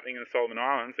 appreciate what's happening in the Solomon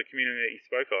Islands, the community that you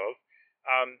spoke of,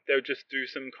 they'll just do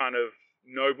some kind of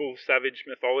noble, savage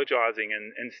mythologizing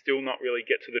and still not really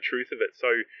get to the truth of it.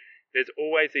 So there's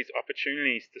always these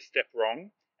opportunities to step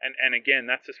wrong. And again,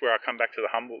 that's just where I come back to the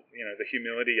humble, the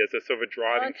humility as a sort of a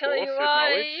driving force I'll tell of you what,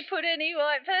 knowledge. you put any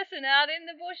white person out in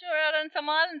the bush or out on some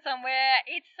island somewhere,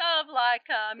 it's sort of like,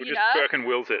 we'll just Burke and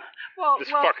Wills it.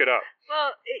 Fuck it up.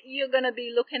 Well, you're going to be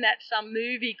looking at some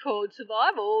movie called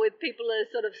Survival with people who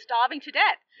are sort of starving to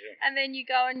death. Yeah. And then you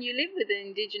go and you live with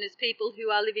Indigenous people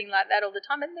who are living like that all the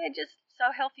time, and they're just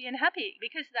so healthy and happy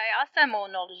because they are so more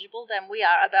knowledgeable than we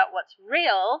are about what's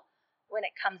real when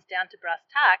it comes down to brass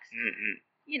tacks. Mm-hmm.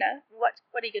 What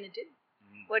are you going to do?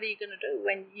 What are you going to do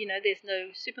when, there's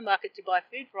no supermarket to buy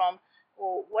food from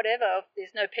or whatever,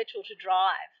 there's no petrol to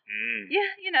drive?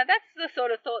 Yeah, that's the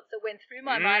sort of thoughts that went through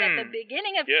my mind at the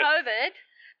beginning of COVID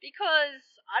because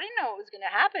I didn't know what was going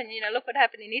to happen. Look what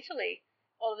happened in Italy.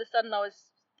 All of a sudden I was,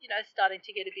 starting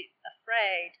to get a bit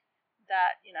afraid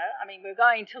that, we're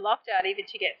going to lockdown. Even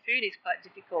to get food is quite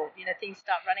difficult. Things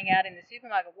start running out in the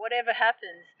supermarket. Whatever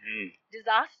happens,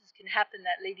 disasters can happen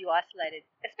that leave you isolated,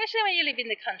 especially when you live in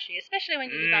the country, especially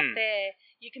when you live up there.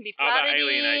 You can be flooded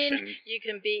in. You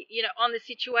can be, on the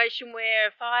situation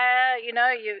where fire, you're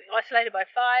isolated by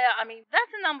fire.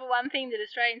 That's the number one thing that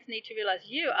Australians need to realise.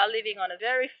 You are living on a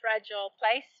very fragile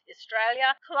place,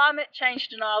 Australia. Climate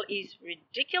change denial is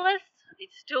ridiculous.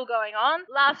 It's still going on.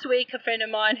 Last week, a friend of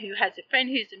mine who has a friend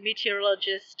who's a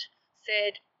meteorologist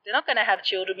said they're not going to have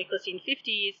children because in 50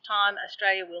 years' time,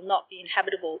 Australia will not be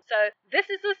inhabitable. So this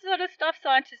is the sort of stuff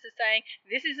scientists are saying.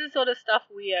 This is the sort of stuff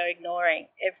we are ignoring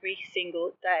every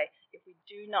single day. If we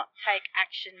do not take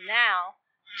action now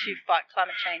to fight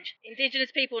climate change. Indigenous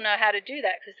people know how to do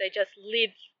that because they just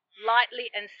live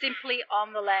lightly and simply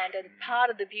on the land. And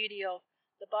part of the beauty of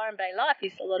the Byron Bay life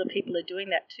is a lot of people are doing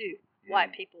that too.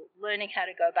 White people learning how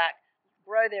to go back,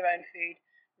 grow their own food,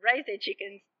 raise their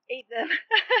chickens, eat them,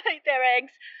 eat their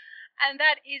eggs. And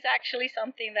that is actually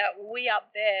something that we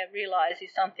up there realise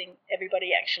is something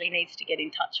everybody actually needs to get in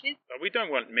touch with. But we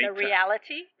don't want meat. The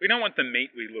reality. We don't want the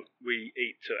meat we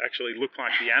eat to actually look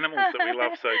like the animals that we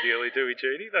love so dearly, do we,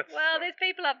 Judy? There's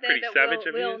people up there that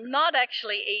will not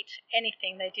actually eat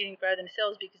anything they didn't grow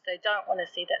themselves because they don't want to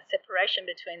see that separation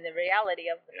between the reality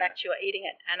of the fact you're eating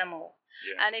an animal.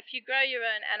 Yeah. And if you grow your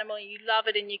own animal, you love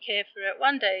it and you care for it,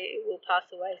 one day it will pass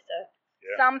away. So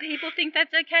Some people think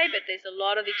that's okay, but there's a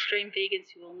lot of extreme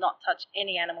vegans who will not touch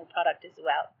any animal product as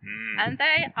well. And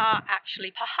they are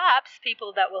actually perhaps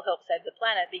people that will help save the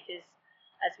planet because,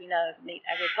 as we know, meat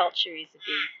agriculture is a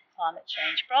big climate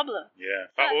change problem.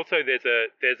 Yeah, but also there's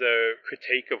a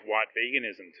critique of white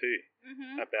veganism too,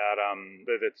 about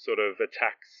that sort of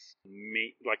attacks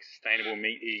meat, like sustainable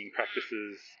meat eating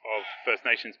practices of First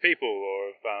Nations people or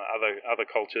of other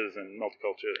cultures and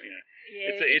multiculture.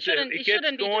 Yeah, it gets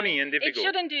thorny and difficult. It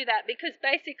shouldn't do that because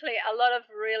basically a lot of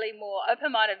really more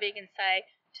open-minded vegans say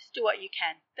just do what you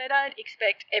can. They don't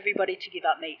expect everybody to give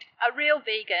up meat. A real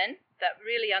vegan that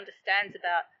really understands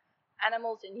about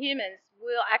animals and humans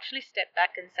will actually step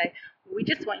back and say, we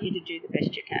just want you to do the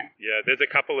best you can. Yeah, there's a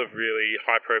couple of really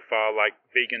high-profile like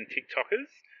vegan TikTokers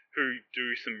who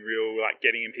do some real like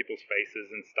getting in people's faces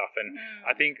and stuff. And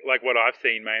I think like what I've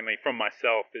seen mainly from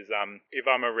myself is if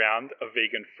I'm around a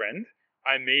vegan friend,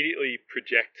 I immediately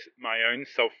project my own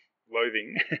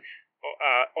self-loathing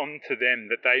onto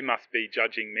them that they must be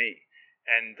judging me.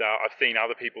 And I've seen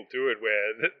other people do it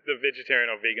where the vegetarian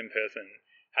or vegan person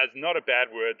has not a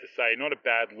bad word to say, not a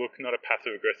bad look, not a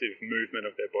passive-aggressive movement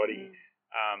of their body.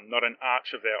 Not an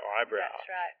arch of their eyebrow.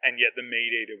 That's right. And yet the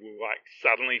meat eater will like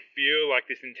suddenly feel like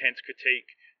this intense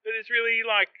critique that is really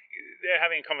like they're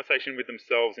having a conversation with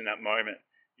themselves in that moment,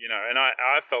 and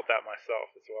I've felt that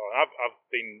myself as well. I've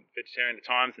been vegetarian at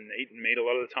times and eaten meat a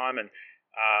lot of the time, and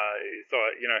so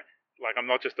like I'm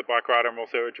not just a bike rider, I'm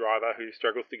also a driver who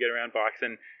struggles to get around bikes,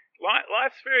 and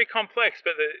life's very complex,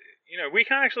 but we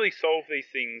can't actually solve these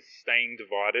things staying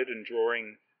divided and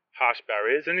drawing harsh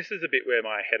barriers. And this is a bit where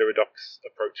my heterodox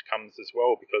approach comes as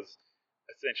well, because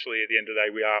essentially at the end of the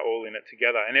day we are all in it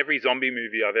together, and every zombie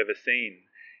movie I've ever seen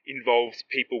involves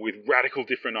people with radical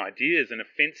different ideas and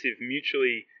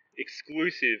mutually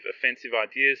exclusive offensive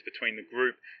ideas between the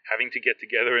group having to get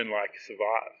together and like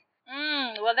survive.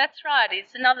 Well, that's right.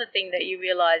 It's another thing that you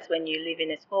realise when you live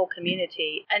in a small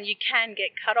community and you can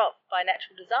get cut off by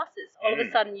natural disasters. All of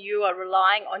a sudden you are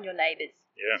relying on your neighbours,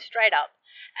 straight up.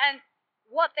 And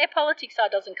what their politics are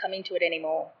doesn't come into it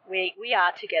anymore. We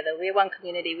are together. We're one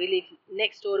community. We live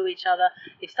next door to each other.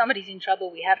 If somebody's in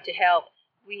trouble, we have to help.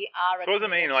 We are a community. What does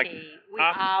it mean? Like, we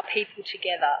are people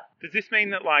together. Does this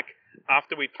mean that, like,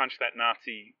 after we punch that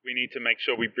Nazi, we need to make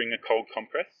sure we bring a cold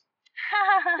compress?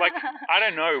 Like, I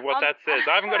don't know what that says.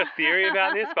 I haven't got a theory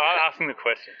about this, but I'm asking the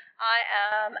question. I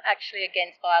am actually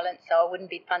against violence, so I wouldn't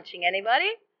be punching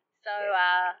anybody. So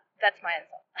that's my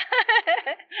answer.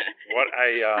 What a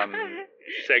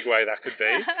segue that could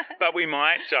be. But I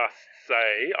might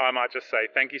just say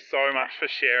thank you so much for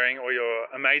sharing all your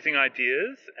amazing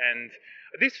ideas. And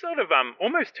this sort of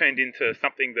almost turned into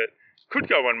something that could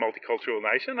go on Multicultural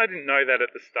Nation. I didn't know that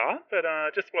at the start, but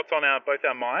just what's on both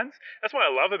our minds. That's what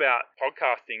I love about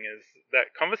podcasting, is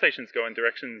that conversations go in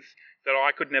directions that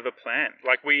I could never plan.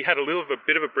 Like, we had a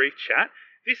bit of a brief chat.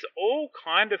 This all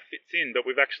kind of fits in, but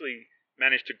we've actually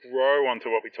managed to grow onto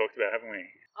what we talked about, haven't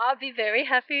we? I'll be very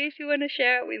happy if you want to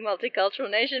share it with Multicultural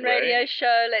Nation Radio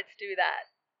Show. Let's do that.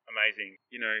 Amazing.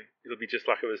 It'll be just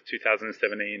like it was 2017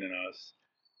 and I was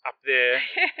up there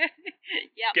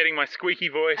getting my squeaky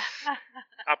voice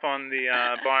up on the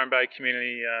Byron Bay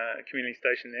community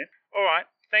station there. All right.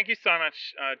 Thank you so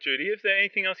much, Judy. Is there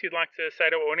anything else you'd like to say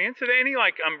to our audience? Are there any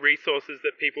resources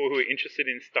that people who are interested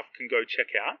in stuff can go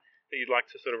check out that you'd like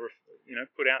to sort of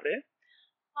put out there?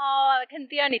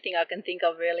 The only thing I can think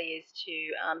of really is to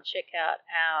check out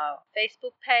our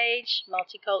Facebook page,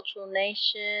 Multicultural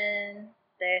Nation,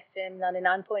 the FM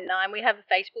 99.9. We have a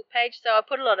Facebook page, so I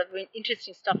put a lot of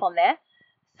interesting stuff on there.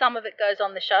 Some of it goes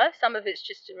on the show, some of it's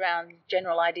just around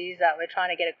general ideas that we're trying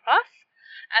to get across.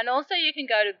 And also you can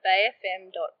go to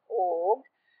bayfm.org,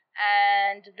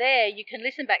 and there you can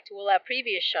listen back to all our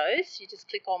previous shows. You just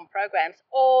click on programs,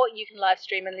 or you can live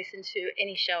stream and listen to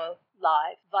any show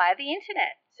live via the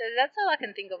internet. So that's all I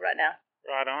can think of right now.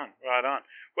 Right on.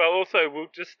 Well, also,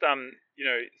 we'll just,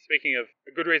 speaking of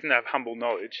a good reason to have humble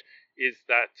knowledge is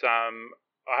that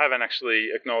I haven't actually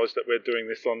acknowledged that we're doing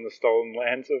this on the stolen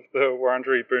lands of the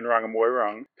Wurundjeri, Boonwurrung and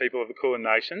Woiwurrung people of the Kulin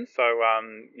Nation. So,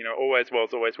 always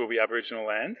will be Aboriginal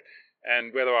land.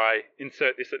 And whether I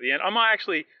insert this at the end, I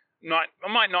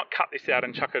might not cut this out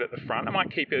and chuck it at the front. I might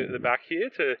keep it at the back here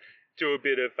to do a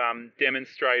bit of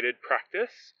demonstrated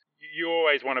practice. You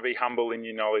always want to be humble in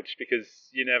your knowledge, because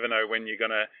you never know when you're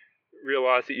going to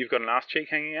realise that you've got an arse cheek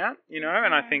hanging out,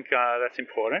 and I think that's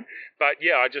important. But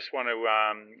yeah, I just want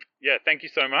to, thank you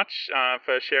so much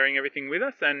for sharing everything with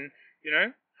us, and,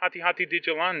 hati-hati di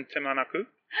jalan, temanaku.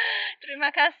 Terima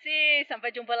kasih,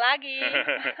 sampai jumpa lagi.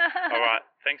 All right,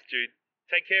 thanks Jude.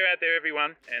 Take care out there,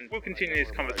 everyone, and we'll continue this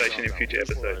conversation in future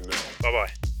episodes. Bye-bye.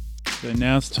 So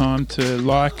now it's time to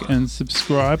like and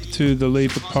subscribe to the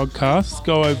Lever podcast.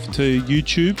 Go over to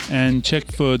YouTube and check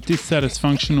for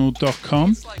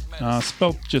dissatisfunctional.com.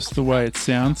 Spelt just the way it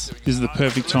sounds. This is the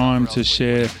perfect time to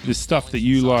share the stuff that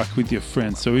you like with your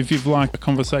friends. So if you've liked the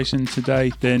conversation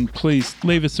today, then please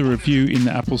leave us a review in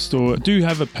the Apple Store. I do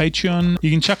have a Patreon.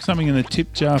 You can chuck something in the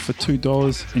tip jar for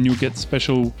 $2 and you'll get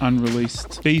special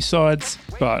unreleased B-sides,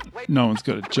 but no one's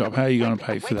got a job. How are you going to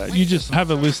pay for that? You just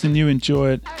have a listen, you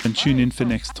enjoy it, and tune in for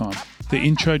next time. The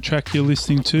intro track you're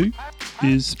listening to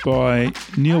is by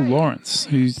Neil Lawrence,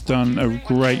 who's done a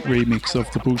great remix of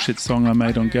the Bullshit song I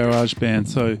made on GarageBand.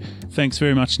 So thanks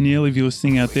very much, Neil, if you're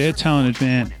listening out there. Talented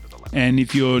man. And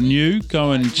if you're new,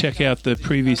 go and check out the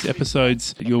previous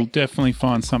episodes. You'll definitely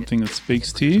find something that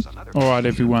speaks to you. All right,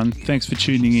 everyone. Thanks for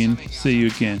tuning in. See you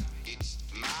again.